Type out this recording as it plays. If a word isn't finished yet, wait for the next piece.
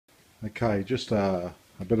Okay, just a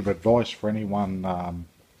bit of advice for anyone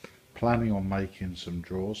planning on making some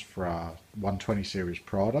drawers for our 120 series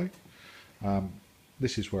Prado.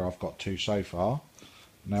 This is where I've got to so far.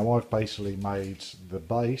 Now I've basically made the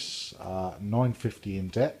base 950 in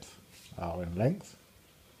depth or in length,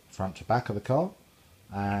 front to back of the car,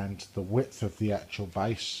 and the width of the actual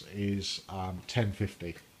base is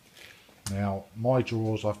 1050. Now my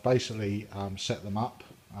drawers, I've basically set them up.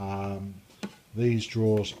 These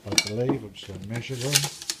drawers, I believe, I'm just going to measure them.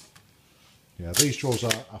 Yeah, these drawers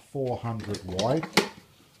are 400 wide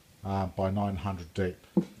by 900 deep,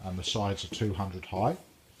 and the sides are 200 high.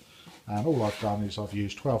 And all I've done is I've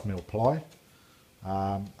used 12mm ply,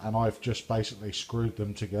 and I've just basically screwed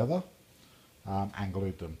them together and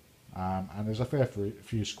glued them. And there's a fair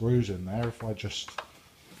few screws in there. If I just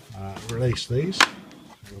release these,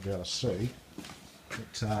 you'll be able to see.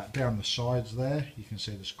 But down the sides there, you can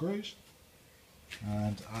see the screws.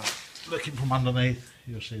 And looking from underneath,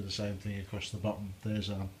 you'll see the same thing across the bottom. There's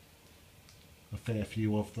a fair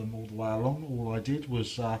few of them all the way along. All I did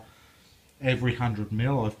was every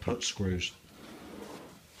 100mm I've put screws.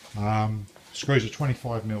 Screws are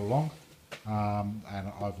 25mm long,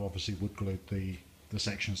 and I've obviously wood glued the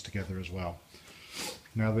sections together as well.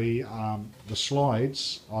 Now the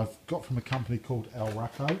slides I've got from a company called El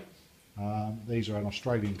Racco. These are an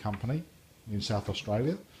Australian company in South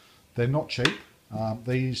Australia. They're not cheap.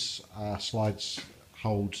 These slides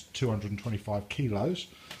hold 225 kilos,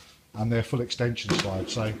 and they're full extension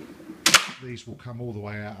slides, so these will come all the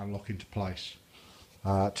way out and lock into place.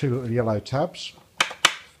 Two little yellow tabs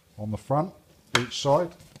on the front each side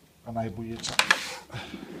enable you to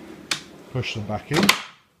push them back in,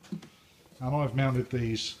 and I've mounted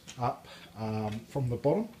these up from the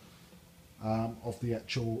bottom of the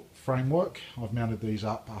actual framework. I've mounted these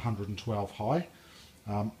up 112 high.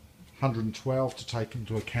 112 to take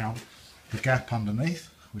into account the gap underneath,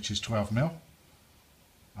 which is 12mm,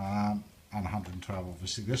 and 112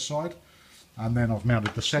 obviously this side, and then I've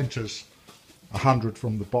mounted the centres 100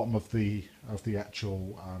 from the bottom of the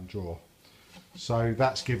actual drawer. So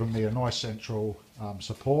that's given me a nice central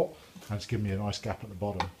support, and it's given me a nice gap at the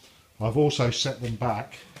bottom. I've also set them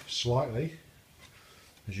back slightly,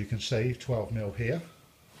 as you can see, 12mm here,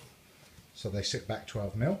 so they sit back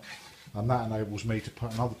 12mm. And that enables me to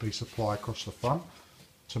put another piece of ply across the front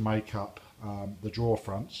to make up the drawer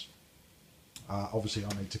fronts. Obviously I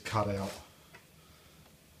need to cut out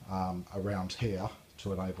around here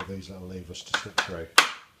to enable these little levers to slip through.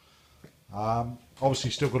 Obviously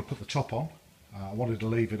still got to put the top on. I wanted to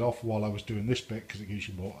leave it off while I was doing this bit because it gives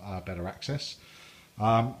you more better access.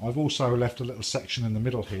 I've also left a little section in the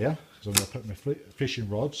middle here because I'm going to put my fishing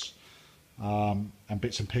rods and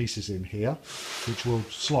bits and pieces in here, which will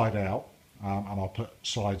slide out, and I'll put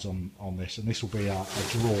slides on this, and this will be a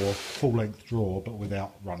drawer, full length drawer, but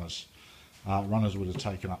without runners. Runners would have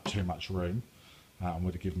taken up too much room and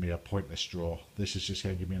would have given me a pointless drawer. This is just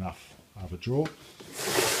going to give me enough of a drawer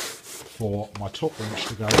for my top wrench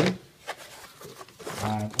to go in,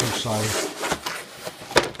 and also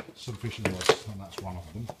some fishing rods, and that's one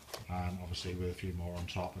of them, and obviously with a few more on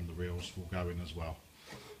top, and the reels will go in as well.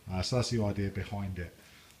 So that's the idea behind it.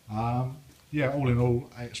 Yeah, all in all,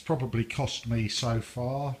 it's probably cost me so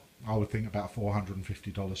far, I would think, about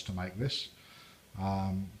 $450 to make this.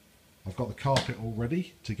 I've got the carpet all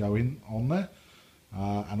ready to go in on there,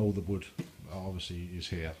 and all the wood obviously is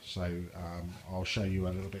here. So I'll show you a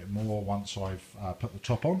little bit more once I've put the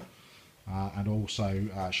top on, and also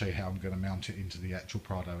show you how I'm going to mount it into the actual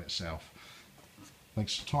Prado itself.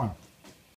 Thanks for your time.